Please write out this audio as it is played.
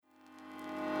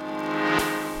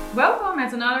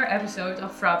at another episode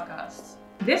of Fraudcast,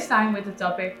 this time with the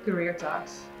topic Career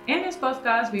Talks. In this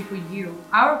podcast, we put you,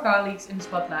 our colleagues, in the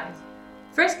spotlight.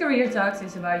 First Career Talks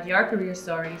is about your career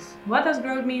stories. What does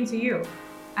growth mean to you?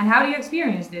 And how do you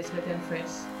experience this within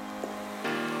Friss?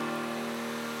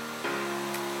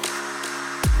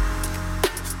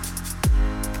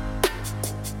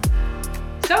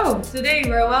 So, today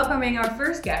we're welcoming our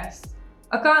first guest,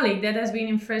 a colleague that has been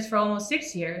in Friss for almost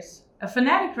 6 years, a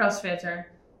fanatic CrossFitter,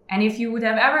 and if you would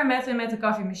have ever met him at a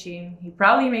coffee machine, he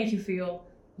probably made you feel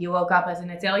you woke up at an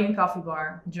Italian coffee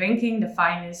bar, drinking the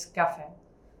finest cafe.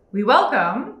 We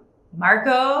welcome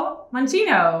Marco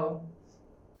Mancino.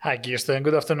 Hi Kirsten,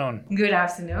 good afternoon. Good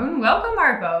afternoon. Welcome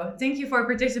Marco. Thank you for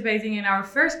participating in our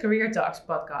first Career Talks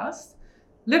podcast.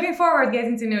 Looking forward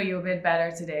getting to know you a bit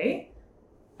better today.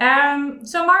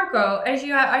 So Marco, as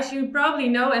you probably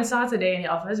know and saw today in the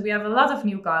office, we have a lot of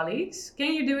new colleagues.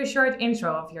 Can you do a short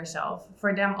intro of yourself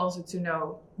for them also to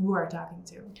know who we're talking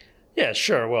to? Yeah,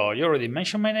 sure. Well, you already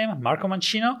mentioned my name, Marco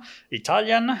Mancino,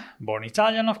 Italian, born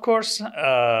Italian, of course,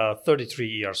 33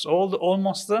 years old,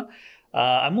 almost.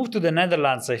 I moved to the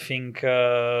Netherlands, I think,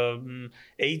 8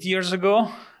 years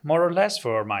ago, more or less,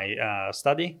 for my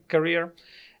study career.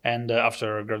 And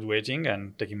after graduating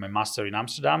and taking my master in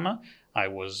Amsterdam, I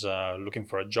was looking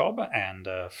for a job, and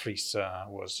Friss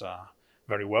was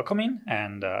very welcoming,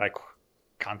 and I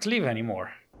can't leave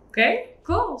anymore. Okay,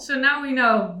 cool. So now we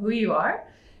know who you are.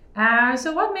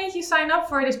 So what made you sign up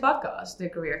for this podcast, the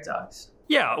Career Talks?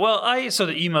 Yeah, well, I saw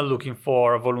the email looking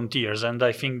for volunteers, and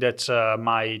I think that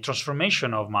my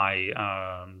transformation of my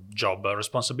job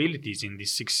responsibilities in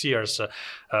these 6 years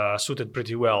suited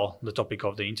pretty well the topic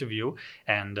of the interview,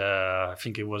 and I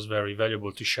think it was very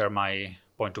valuable to share my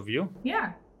point of view.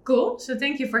 Yeah, cool. So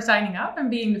thank you for signing up and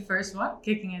being the first one,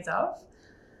 kicking it off.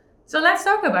 So let's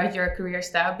talk about your career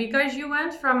step, because you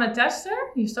went from a tester,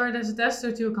 you started as a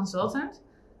tester to a consultant.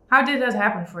 How did that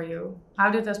happen for you? How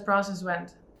did that process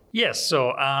went? Yes,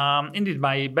 so indeed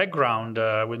my background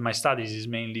with my studies is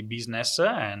mainly business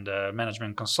and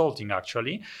management consulting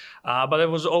actually, but I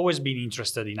was always been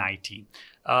interested in IT.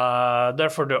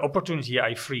 Therefore, the opportunity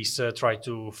at Friss tried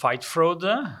to fight fraud,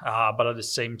 but at the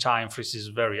same time, Friss is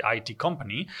a very IT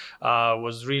company,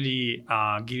 was really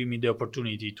giving me the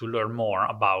opportunity to learn more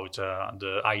about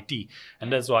the IT. And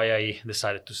that's why I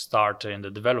decided to start in the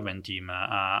development team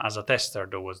as a tester.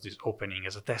 There was this opening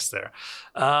as a tester.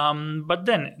 But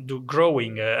then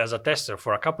growing as a tester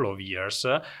for a couple of years,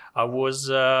 I was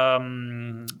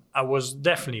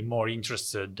definitely more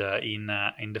interested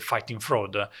in the fighting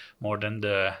fraud more than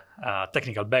the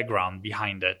technical background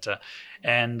behind it,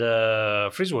 and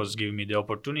Friss was giving me the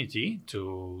opportunity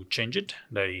to change it.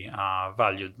 They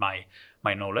valued my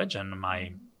knowledge and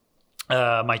my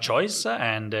choice,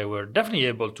 and they were definitely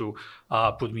able to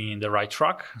put me in the right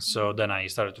track. So then I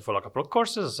started to follow a couple of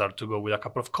courses. I started to go with a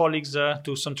couple of colleagues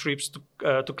to some trips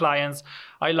to clients.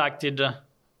 I liked it.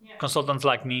 Consultants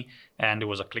like me, and it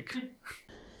was a click.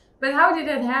 But how did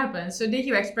that happen? So did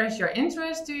you express your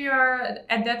interest to your,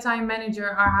 at that time, manager,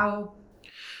 or how?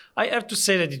 I have to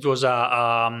say that it was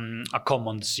a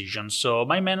common decision. So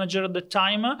my manager at the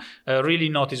time really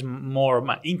noticed more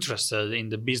interested in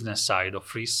the business side of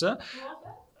Friss.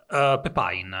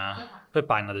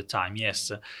 Pepine at the time,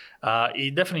 yes.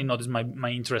 He definitely noticed my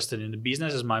interest in the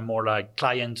business as my more like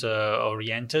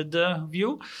client-oriented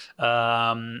view.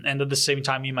 And at the same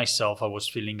time, me myself, I was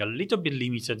feeling a little bit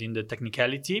limited in the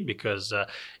technicality because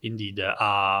indeed,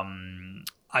 I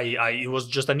was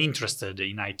just an interested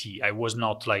in IT. I was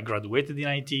not like graduated in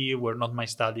IT, were not my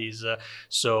studies.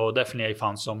 So definitely I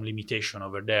found some limitation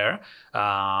over there.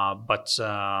 But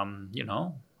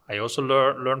I also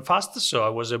learned fast, so I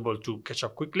was able to catch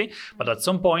up quickly. But at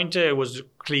some point, it was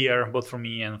clear, both for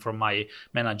me and from my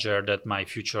manager, that my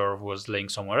future was laying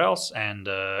somewhere else. And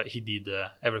he did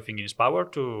everything in his power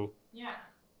to...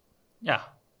 Yeah.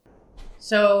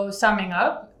 So summing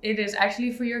up, it is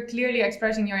actually for you clearly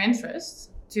expressing your interests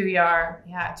to your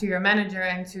manager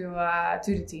and to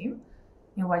the team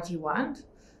in what you want.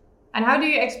 And how do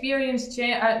you experience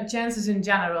chances in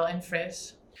general in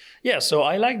Friss? Yeah, so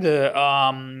I like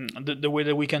the way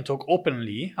that we can talk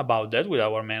openly about that with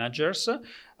our managers.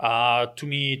 To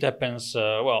me, it happens,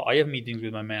 I have meetings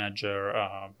with my manager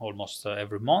almost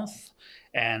every month.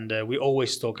 And we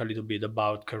always talk a little bit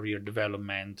about career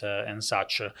development and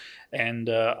such. And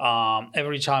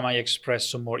every time I express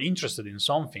some more interested in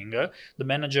something, the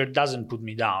manager doesn't put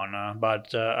me down,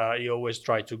 but he always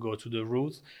tries to go to the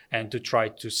root and to try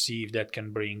to see if that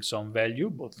can bring some value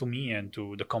both to me and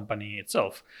to the company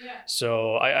itself. Yeah.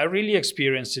 So I really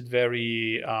experienced it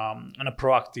very in a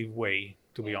proactive way.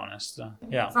 to be honest.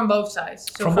 Yeah. From both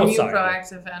sides. So From from both you sides,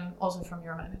 proactive and also from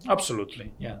your manager.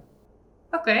 Absolutely, yeah.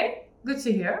 Okay, good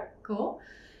to hear. Cool.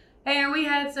 And we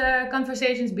had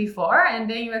conversations before, and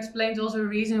then you explained also the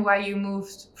reason why you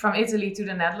moved from Italy to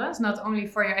the Netherlands, not only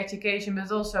for your education,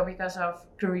 but also because of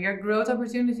career growth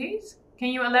opportunities. Can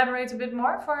you elaborate a bit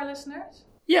more for our listeners?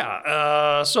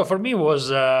 Yeah, so for me was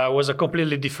a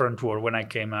completely different world when I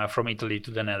came from Italy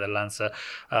to the Netherlands.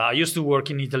 I used to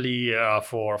work in Italy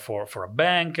for a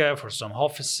bank, for some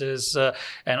offices,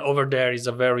 and over there is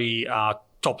a very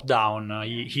top-down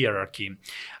hierarchy.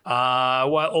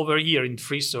 While over here in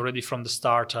Fries, already from the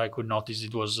start, I could notice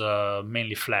it was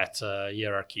mainly flat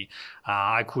hierarchy.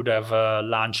 I could have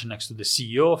lunch next to the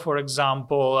CEO, for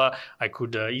example. I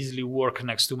could easily work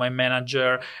next to my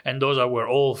manager, and those were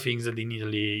all things that in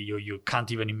Italy you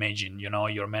can't even imagine. You know,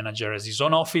 your manager has his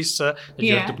own office that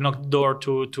you have to knock the door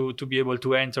to be able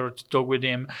to enter to talk with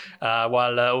him.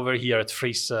 While over here at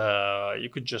Fries, you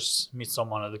could just meet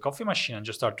someone at the coffee machine and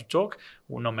just start to talk,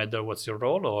 no matter what's your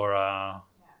role or.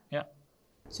 Yeah.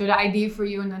 So the idea for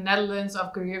you in the Netherlands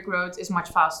of career growth is much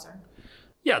faster.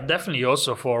 Yeah, definitely.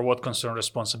 Also for what concern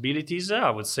responsibilities, I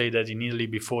would say that in Italy,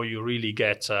 before you really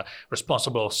get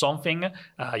responsible of something,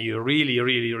 you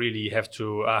really have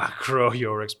to grow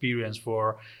your experience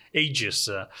for ages.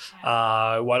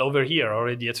 While over here,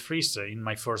 already at Fries, in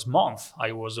my first month,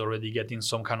 I was already getting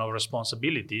some kind of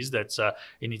responsibilities that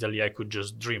in Italy I could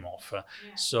just dream of.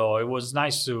 So it was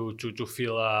nice to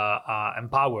feel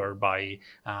empowered by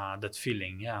that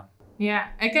feeling. Yeah. Yeah,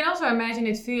 I can also imagine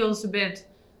it feels a bit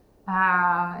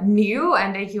new,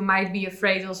 and that you might be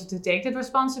afraid also to take that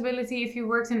responsibility if you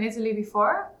worked in Italy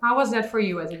before. How was that for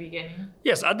you at the beginning?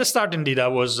 Yes, at the start, indeed, I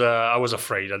was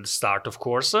afraid at the start, of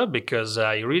course, because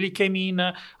I really came in.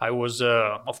 I was,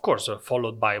 of course,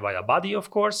 followed by a buddy, of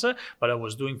course, but I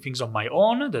was doing things on my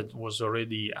own that was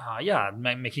already,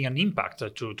 making an impact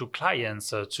to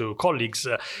clients, to colleagues,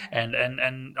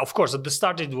 and of course, at the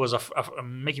start, it was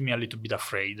making me a little bit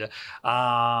afraid.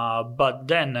 But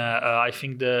then I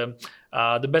think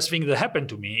the best thing that happened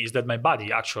to me is that my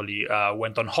buddy actually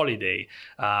went on holiday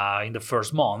in the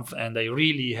first month, and I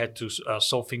really had to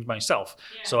solve things myself.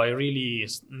 Yeah. So I really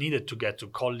needed to get to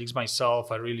colleagues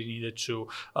myself. I really needed to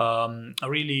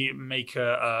really make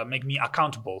me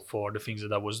accountable for the things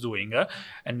that I was doing,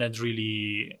 and that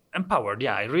really empowered.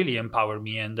 Yeah, it really empowered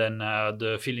me. And then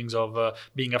the feelings of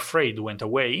being afraid went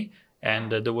away.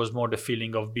 And there was more the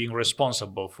feeling of being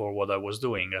responsible for what I was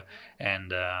doing,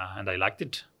 and I liked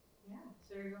it. Yeah,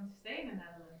 so you're going to stay in the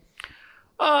Netherlands?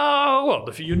 Well,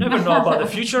 you never know about the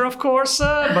future, of course,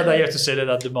 but I have to say that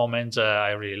at the moment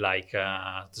I really like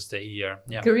to stay here.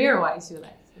 Yeah. Career-wise, you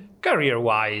like it?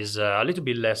 Career-wise, a little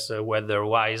bit less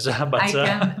weather-wise, but I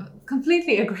can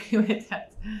completely agree with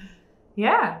that.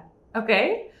 Yeah.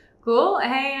 Okay. Cool.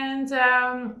 Hey, and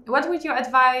what would you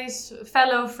advise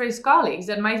fellow Fries colleagues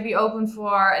that might be open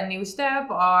for a new step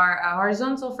or a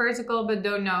horizontal, vertical, but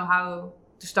don't know how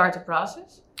to start the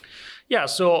process? Yeah,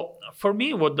 so for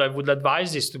me, what I would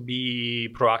advise is to be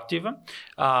proactive,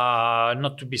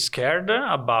 not to be scared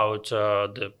about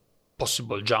the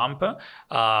possible jump.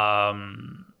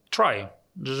 Try.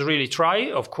 Just really try.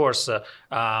 Of course,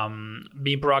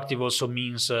 being proactive also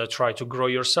means try to grow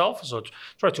yourself. So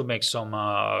try to make some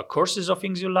courses of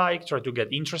things you like. Try to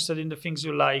get interested in the things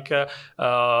you like.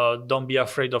 Don't be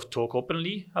afraid of talk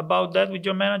openly about that with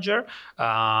your manager.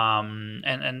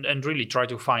 And really try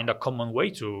to find a common way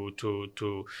to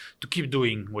keep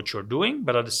doing what you're doing.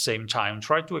 But at the same time,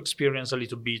 try to experience a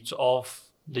little bit of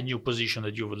the new position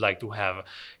that you would like to have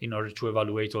in order to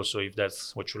evaluate also if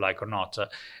that's what you like or not.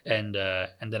 And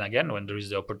then again, when there is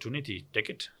the opportunity, take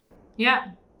it. Yeah.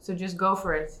 So just go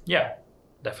for it. Yeah,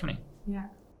 definitely. Yeah.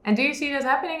 And do you see that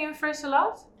happening in Fries a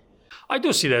lot? I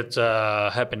do see that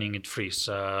happening in Fries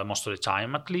most of the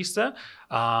time, at least.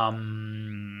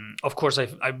 Of course,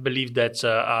 I believe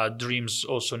that dreams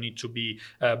also need to be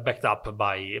backed up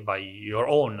by your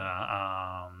own,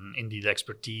 indeed,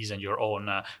 expertise and your own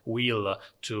will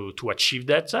to achieve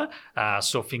that.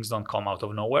 So things don't come out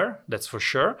of nowhere, that's for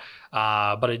sure.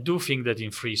 But I do think that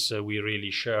in Fries we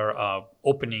really share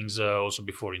openings also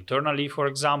before internally, for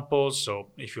example. So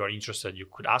if you are interested, you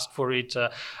could ask for it.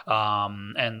 And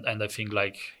I think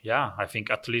I think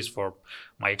at least for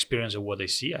my experience of what I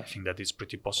see, I think that it's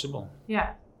pretty possible.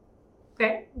 Yeah.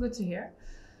 Okay, good to hear.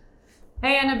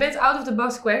 Hey, and a bit out of the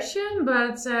box question,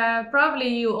 but probably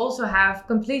you also have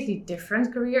completely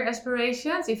different career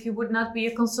aspirations if you would not be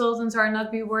a consultant or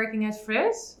not be working at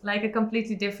Fries, like a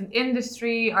completely different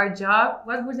industry or job.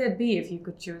 What would that be if you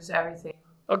could choose everything?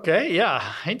 Okay,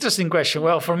 yeah, interesting question.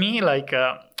 Well, for me,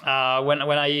 when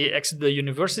I exited the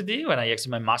university, when I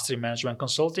exited my master in management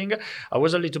consulting, I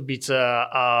was a little bit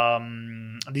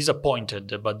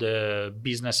disappointed about the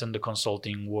business and the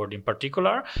consulting world in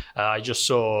particular. I just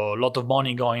saw a lot of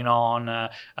money going on,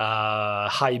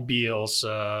 high bills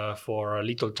for a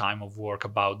little time of work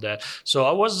about that. So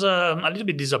I was a little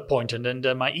bit disappointed, and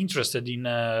my interest in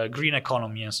green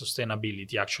economy and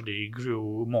sustainability actually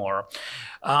grew more.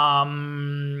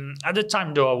 At the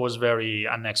time, though, I was very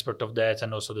an expert of that,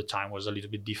 and also the time was a little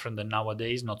bit different than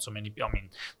nowadays. Not so many,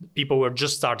 people were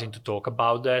just starting to talk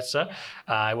about that.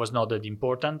 It was not that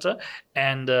important,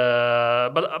 and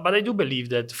but I do believe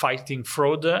that fighting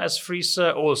fraud as Fries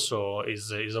also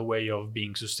is a way of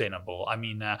being sustainable.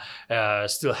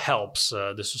 Still helps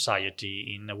the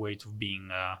society in a way to being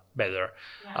better.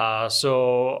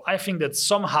 So I think that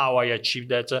somehow I achieved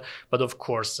that, but of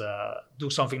course, do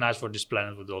something nice for this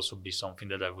planet would also be something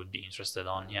that I would be interested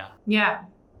on. Yeah.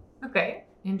 Okay.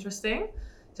 Interesting.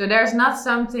 So there's not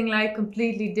something like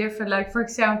completely different. Like, for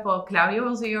example, Claudio,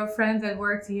 also your friend that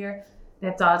worked here,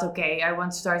 that thought, okay, I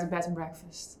want to start a bed and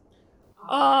breakfast.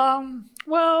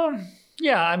 Well,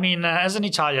 yeah, as an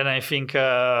Italian, I think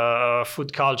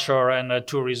food culture and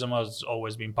tourism has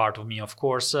always been part of me, of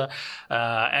course.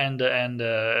 And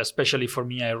especially for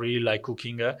me, I really like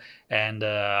cooking. And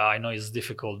I know it's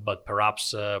difficult, but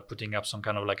perhaps putting up some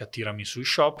kind of like a tiramisu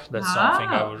shop, that's something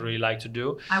I would really like to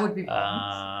do. I would be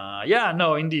yeah,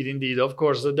 no, indeed. Of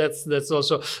course, that's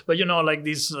also, but like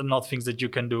these are not things that you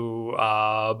can do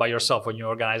by yourself. When you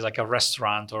organize like a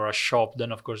restaurant or a shop,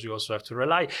 then of course you also have to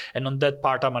rely. And on that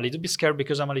part, I'm a little bit scared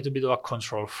because I'm a little bit of a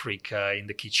control freak in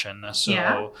the kitchen.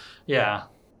 So, yeah.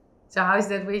 So how is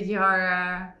that with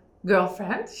your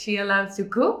girlfriend? Is she allowed to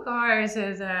cook, or is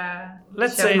it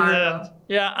let's say that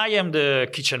I am the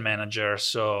kitchen manager,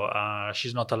 so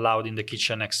she's not allowed in the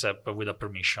kitchen except with a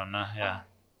permission.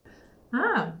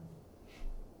 And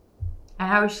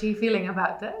how is she feeling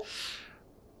about that?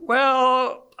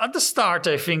 Well, at the start,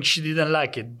 I think she didn't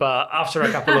like it, but after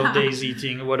a couple of days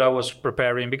eating what I was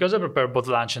preparing, because I prepare both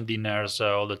lunch and dinners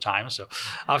all the time, so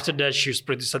after that, she was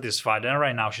pretty satisfied. And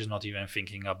right now, she's not even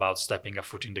thinking about stepping a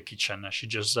foot in the kitchen. She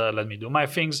just let me do my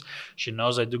things. She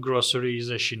knows I do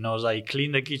groceries. She knows I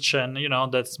clean the kitchen.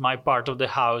 That's my part of the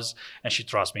house, and she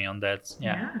trusts me on that.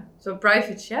 Yeah. So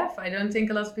private chef, I don't think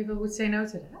a lot of people would say no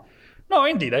to that. No,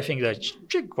 indeed. I think that she's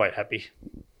quite happy.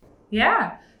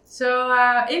 Yeah. So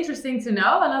interesting to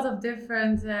know. A lot of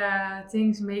different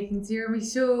things making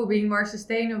tiramisu, being more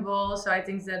sustainable. So I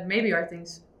think that maybe are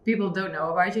things people don't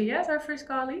know about you yet, our first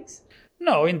colleagues.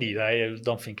 No, indeed. I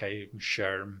don't think I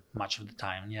share much of the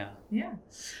time. Yeah.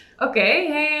 Okay.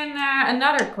 Hey, and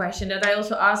another question that I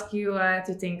also asked you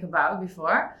to think about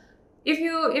before. If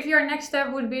your next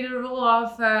step would be the role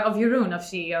of Jeroen, of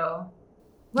CEO,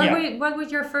 what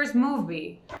would your first move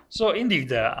be? So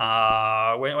indeed,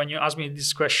 when you asked me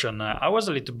this question, I was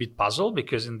a little bit puzzled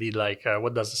because indeed,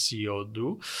 what does a CEO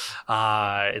do?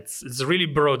 It's a really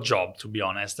broad job, to be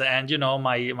honest. And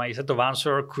my set of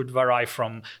answer could vary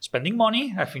from spending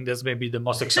money. I think that's maybe the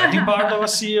most exciting part of a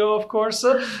CEO, of course.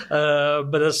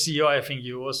 But as CEO, I think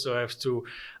you also have to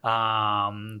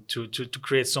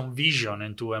create some vision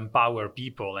and to empower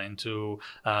people and to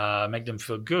make them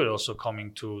feel good also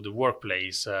coming to the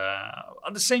workplace.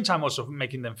 At the same time, also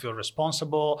making them feel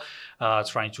responsible,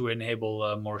 trying to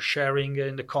enable more sharing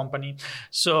in the company.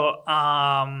 So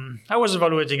I was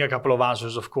evaluating a couple of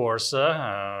answers, of course,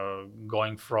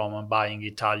 going from buying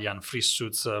Italian free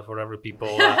suits for every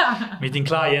people meeting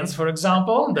clients, for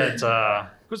example.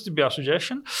 That could be a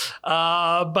suggestion.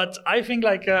 But I think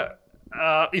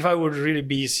if I would really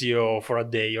be CEO for a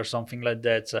day or something like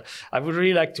that, I would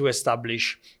really like to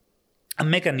establish a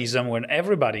mechanism when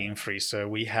everybody in Fries,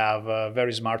 we have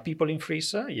very smart people in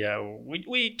Fries.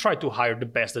 We try to hire the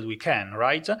best that we can,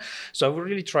 right? So I would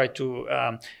really try to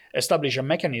establish a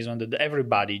mechanism that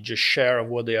everybody just share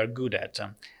what they are good at.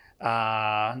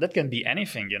 That can be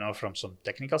anything, from some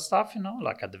technical stuff,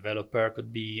 like a developer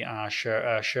could be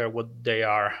share what they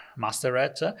are master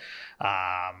at.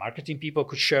 Marketing people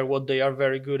could share what they are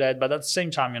very good at, but at the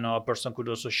same time, a person could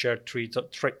also share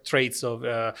traits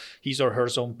of his or her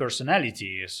own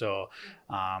personality. So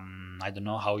I don't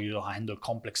know how you handle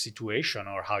complex situation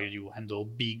or how you handle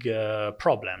big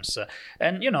problems,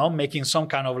 and making some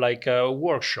kind of like a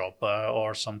workshop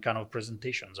or some kind of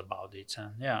presentations about it.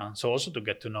 So also to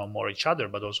get to know more each other,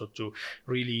 but also to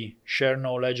really share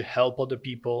knowledge, help other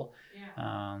people.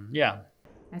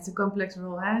 It's a complex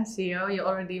role, CEO. You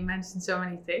already mentioned so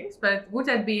many things, but would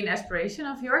that be an aspiration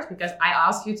of yours? Because I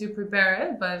asked you to prepare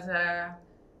it, but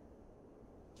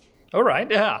All right,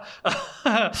 yeah.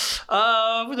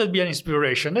 Would that be an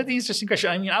inspiration? That's an interesting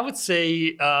question. I mean, I would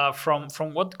say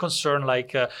from what concern,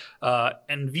 like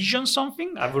envision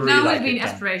something, I would really No, it like would be it. an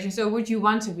aspiration. So would you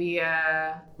want to be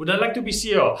Would I like to be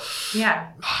CEO?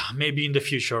 Yeah. Maybe in the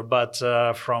future, but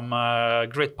from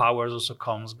great powers also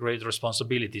comes great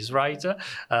responsibilities, right?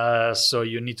 So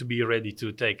you need to be ready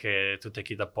to take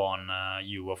it upon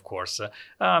you, of course.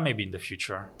 Maybe in the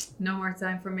future. No more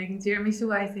time for making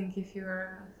tiramisu, I think, if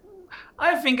you're...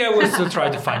 I think I will still try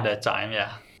to find that time,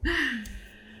 yeah.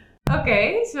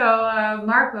 Okay, so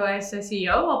Marco as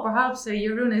CEO, well, perhaps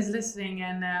Jeroen is listening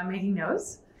and making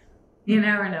notes. You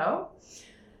never know.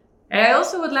 And I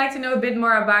also would like to know a bit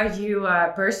more about you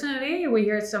personally. We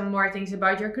heard some more things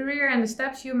about your career and the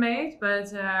steps you made,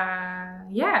 but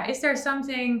yeah, is there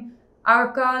something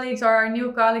our colleagues or our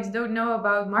new colleagues don't know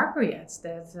about Marco yet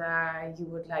that you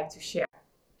would like to share?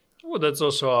 Well, that's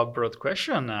also a broad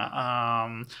question.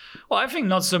 Well, I think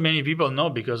not so many people know,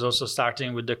 because also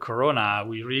starting with the corona,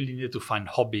 we really need to find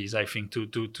hobbies, I think,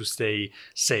 to stay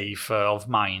safe of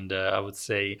mind, I would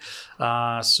say.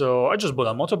 So I just bought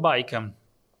a motorbike.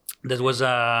 That was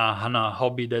a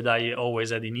hobby that I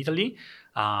always had in Italy.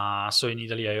 So in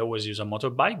Italy, I always use a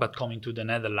motorbike, but coming to the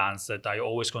Netherlands, that I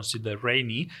always consider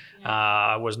rainy,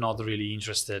 I was not really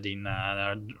interested in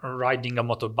riding a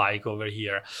motorbike over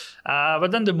here.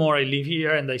 But then the more I live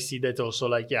here, and I see that also,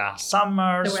 like,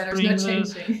 summer, the weather's spring,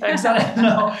 not changing. Exactly,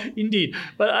 no, indeed.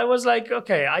 But I was like,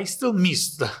 okay, I still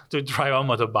missed to drive a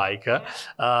motorbike.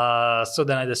 So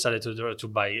then I decided to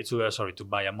buy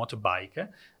a motorbike.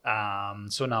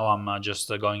 So now I'm just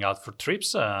going out for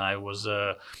trips. I was,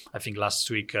 I think, last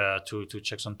week to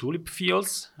check some tulip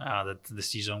fields. That the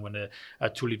season when the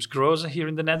tulips grows here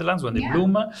in the Netherlands, when they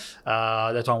bloom.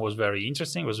 That one was very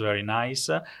interesting. It was very nice.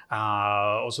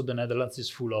 Also, the Netherlands is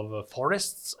full of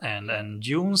forests and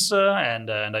dunes,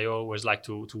 and I always like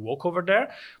to walk over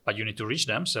there. But you need to reach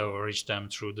them. So reach them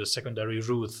through the secondary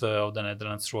route of the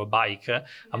Netherlands through a bike, a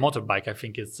motorbike. I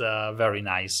think it's very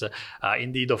nice.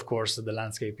 Indeed, of course, the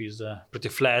landscape is pretty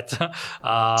flat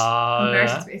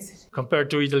compared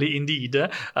to Italy, indeed.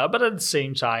 But at the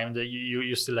same time,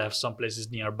 you still have some places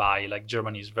nearby, like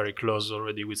Germany is very close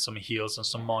already with some hills and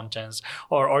some mountains,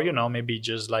 or maybe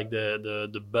just like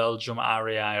the Belgium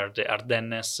area or the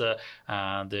Ardennes,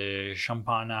 the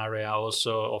Champagne area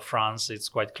also of France. It's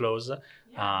quite close.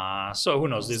 So who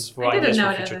knows? This is for ideas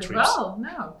for future trips. Well,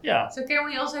 no. Yeah. So can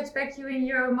we also expect you in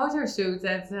your motor suit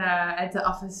at the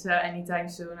office anytime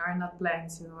soon, or not planning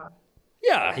to?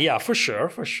 Yeah, for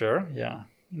sure. Yeah.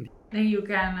 Then you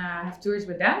can have tours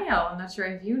with Daniel. I'm not sure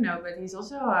if you know, but he's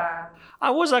also... I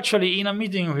was actually in a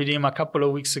meeting with him a couple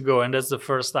of weeks ago, and that's the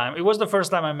first time. It was the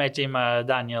first time I met him,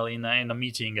 Daniel, in a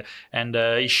meeting, and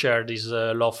he shared his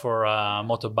love for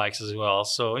motorbikes as well.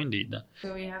 So indeed.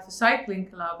 So we have a cycling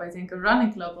club, I think a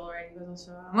running club already, but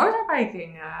also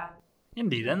motorbiking.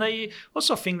 Indeed, and I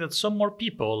also think that some more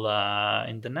people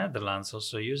in the Netherlands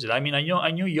also use it. I mean,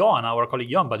 I knew Johan, our colleague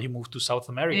Johan, but he moved to South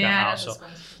America now. So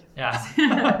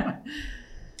yeah.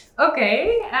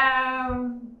 Okay.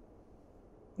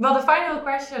 Well, the final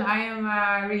question I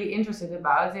am really interested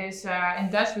about is, in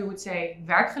Dutch we would say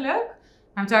werkgeluk.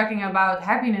 I'm talking about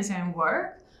happiness and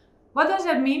work. What does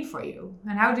that mean for you,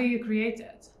 and how do you create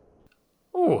that?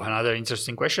 Oh, another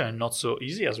interesting question, and not so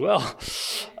easy as well.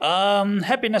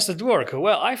 Happiness at work.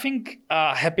 Well, I think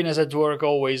happiness at work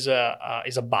always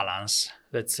is a balance,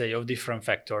 let's say, of different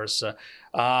factors.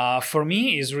 For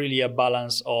me, it's really a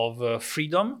balance of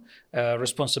freedom,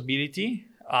 responsibility,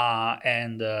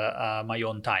 and my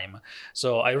own time.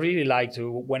 So I really like to,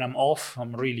 when I'm off,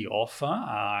 I'm really off.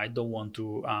 I don't want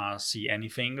to see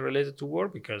anything related to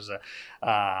work, because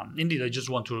indeed I just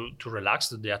want to relax,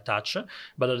 to detach.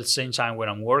 But at the same time, when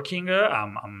I'm working,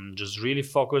 I'm just really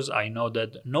focused. I know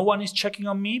that no one is checking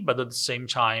on me, but at the same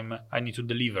time, I need to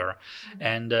deliver.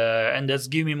 And that's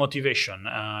give me motivation.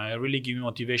 Really give me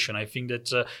motivation. I think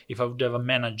that if I would have a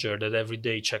manager that every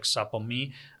day checks up on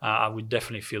me, I would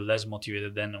definitely feel less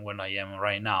motivated than when I am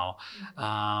right now.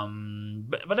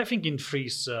 But I think in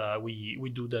Freeze,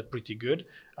 we do that pretty good.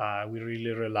 We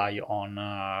really rely on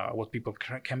what people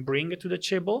can bring to the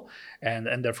table,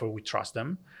 and therefore we trust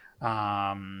them.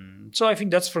 So I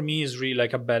think that's, for me, is really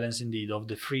like a balance indeed of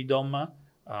the freedom,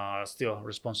 still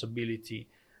responsibility,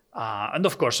 and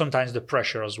of course sometimes the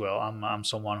pressure as well. I'm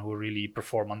someone who really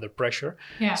perform under pressure.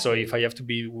 Yeah. So if I have to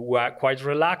be quite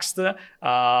relaxed,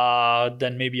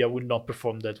 then maybe I would not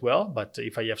perform that well. But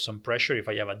if I have some pressure, if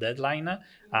I have a deadline,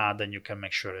 then you can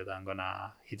make sure that I'm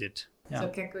gonna hit it. Yeah. So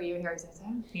Kekko, you heard that,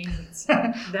 huh? He needs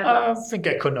I think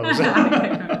Echo knows.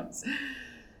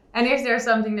 And is there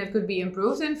something that could be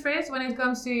improved in Frisk when it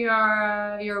comes to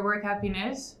your work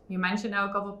happiness? You mentioned now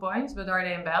a couple of points, but are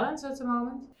they in balance at the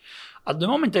moment? At the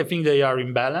moment, I think they are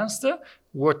imbalanced.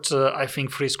 What I think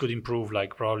Frisk could improve,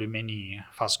 like probably many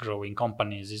fast-growing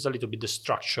companies, is a little bit the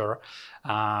structure.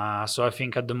 So I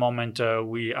think at the moment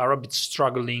we are a bit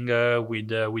struggling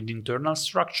with internal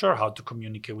structure, how to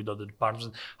communicate with other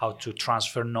departments, how to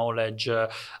transfer knowledge.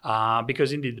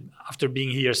 Because indeed, after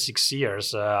being here 6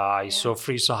 years, I saw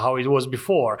Frisk how it was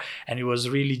before, and it was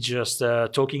really just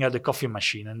talking at the coffee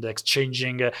machine and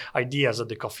exchanging ideas at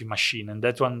the coffee machine, and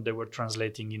that one they were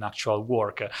translating in actual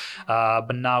work.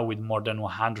 But now with more than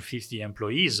 150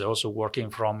 employees, also working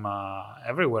from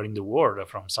everywhere in the world,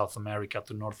 from South America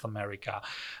to North America,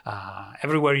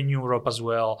 everywhere in Europe as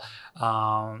well.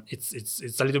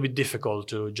 It's a little bit difficult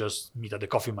to just meet at the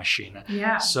coffee machine.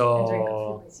 Yeah.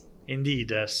 So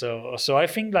indeed, so I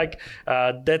think like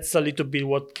that's a little bit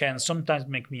what can sometimes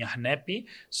make me unhappy.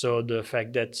 So the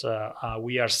fact that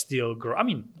we are still I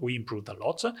mean, we improved a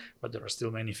lot, but there are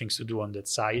still many things to do on that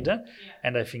side.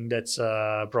 And I think that's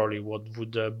probably what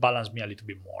would balance me a little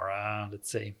bit more.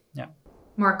 Let's say,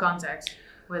 More contact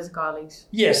with colleagues.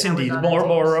 Yes, indeed, more,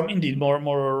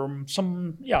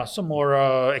 some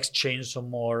more exchange, some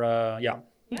more,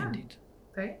 indeed.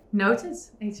 Okay, noted.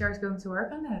 HR is going to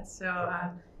work on that. So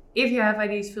if you have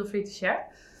ideas, feel free to share.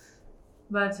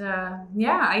 But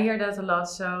I hear that a lot.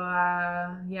 So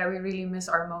we really miss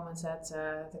our moments at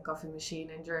the coffee machine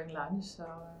and during lunch. So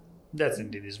that's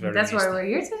indeed is very. That's why we're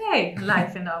here today,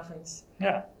 live in the office.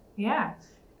 Yeah.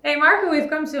 Hey, Marco, we've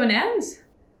come to an end.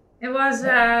 It was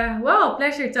a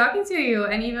pleasure talking to you,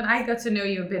 and even I got to know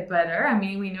you a bit better. I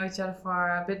mean, we know each other for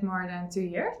a bit more than 2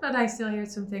 years, but I still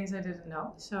heard some things I didn't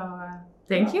know. So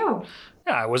thank you.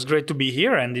 Yeah, it was great to be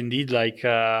here, and indeed,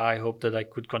 I hope that I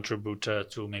could contribute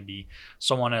to maybe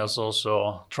someone else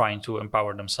also trying to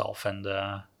empower themselves and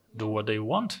do what they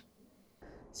want.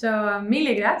 So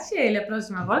mille grazie, la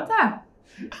prossima volta.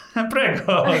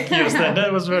 Prego, Kirsten,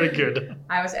 that was very good.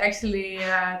 I was actually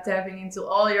tapping into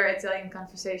all your Italian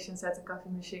conversations at the coffee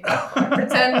machine,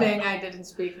 pretending I didn't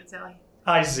speak Italian.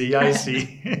 I see.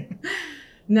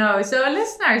 No, so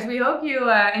listeners, we hope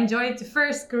you enjoyed the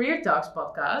first Career Talks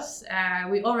podcast.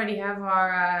 We already have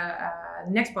our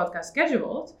next podcast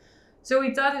scheduled. So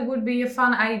we thought it would be a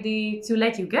fun idea to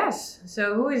let you guess.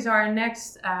 So who is our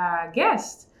next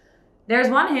guest? There's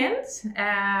one hint,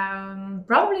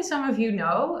 probably some of you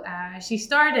know. She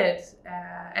started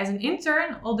as an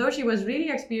intern, although she was really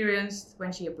experienced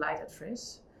when she applied at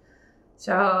Frisk.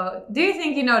 So, do you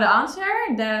think you know the answer?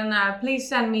 Then please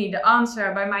send me the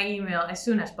answer by my email as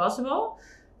soon as possible,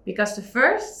 because the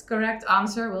first correct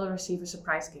answer will receive a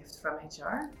surprise gift from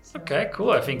HR. So, okay,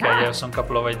 cool. I think I have some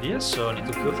couple of ideas, so I need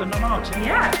to filter them out.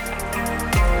 Yeah.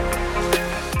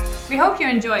 We hope you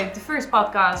enjoyed the first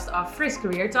podcast of Frisk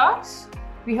Career Talks.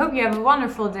 We hope you have a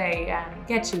wonderful day and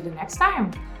catch you the next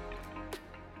time.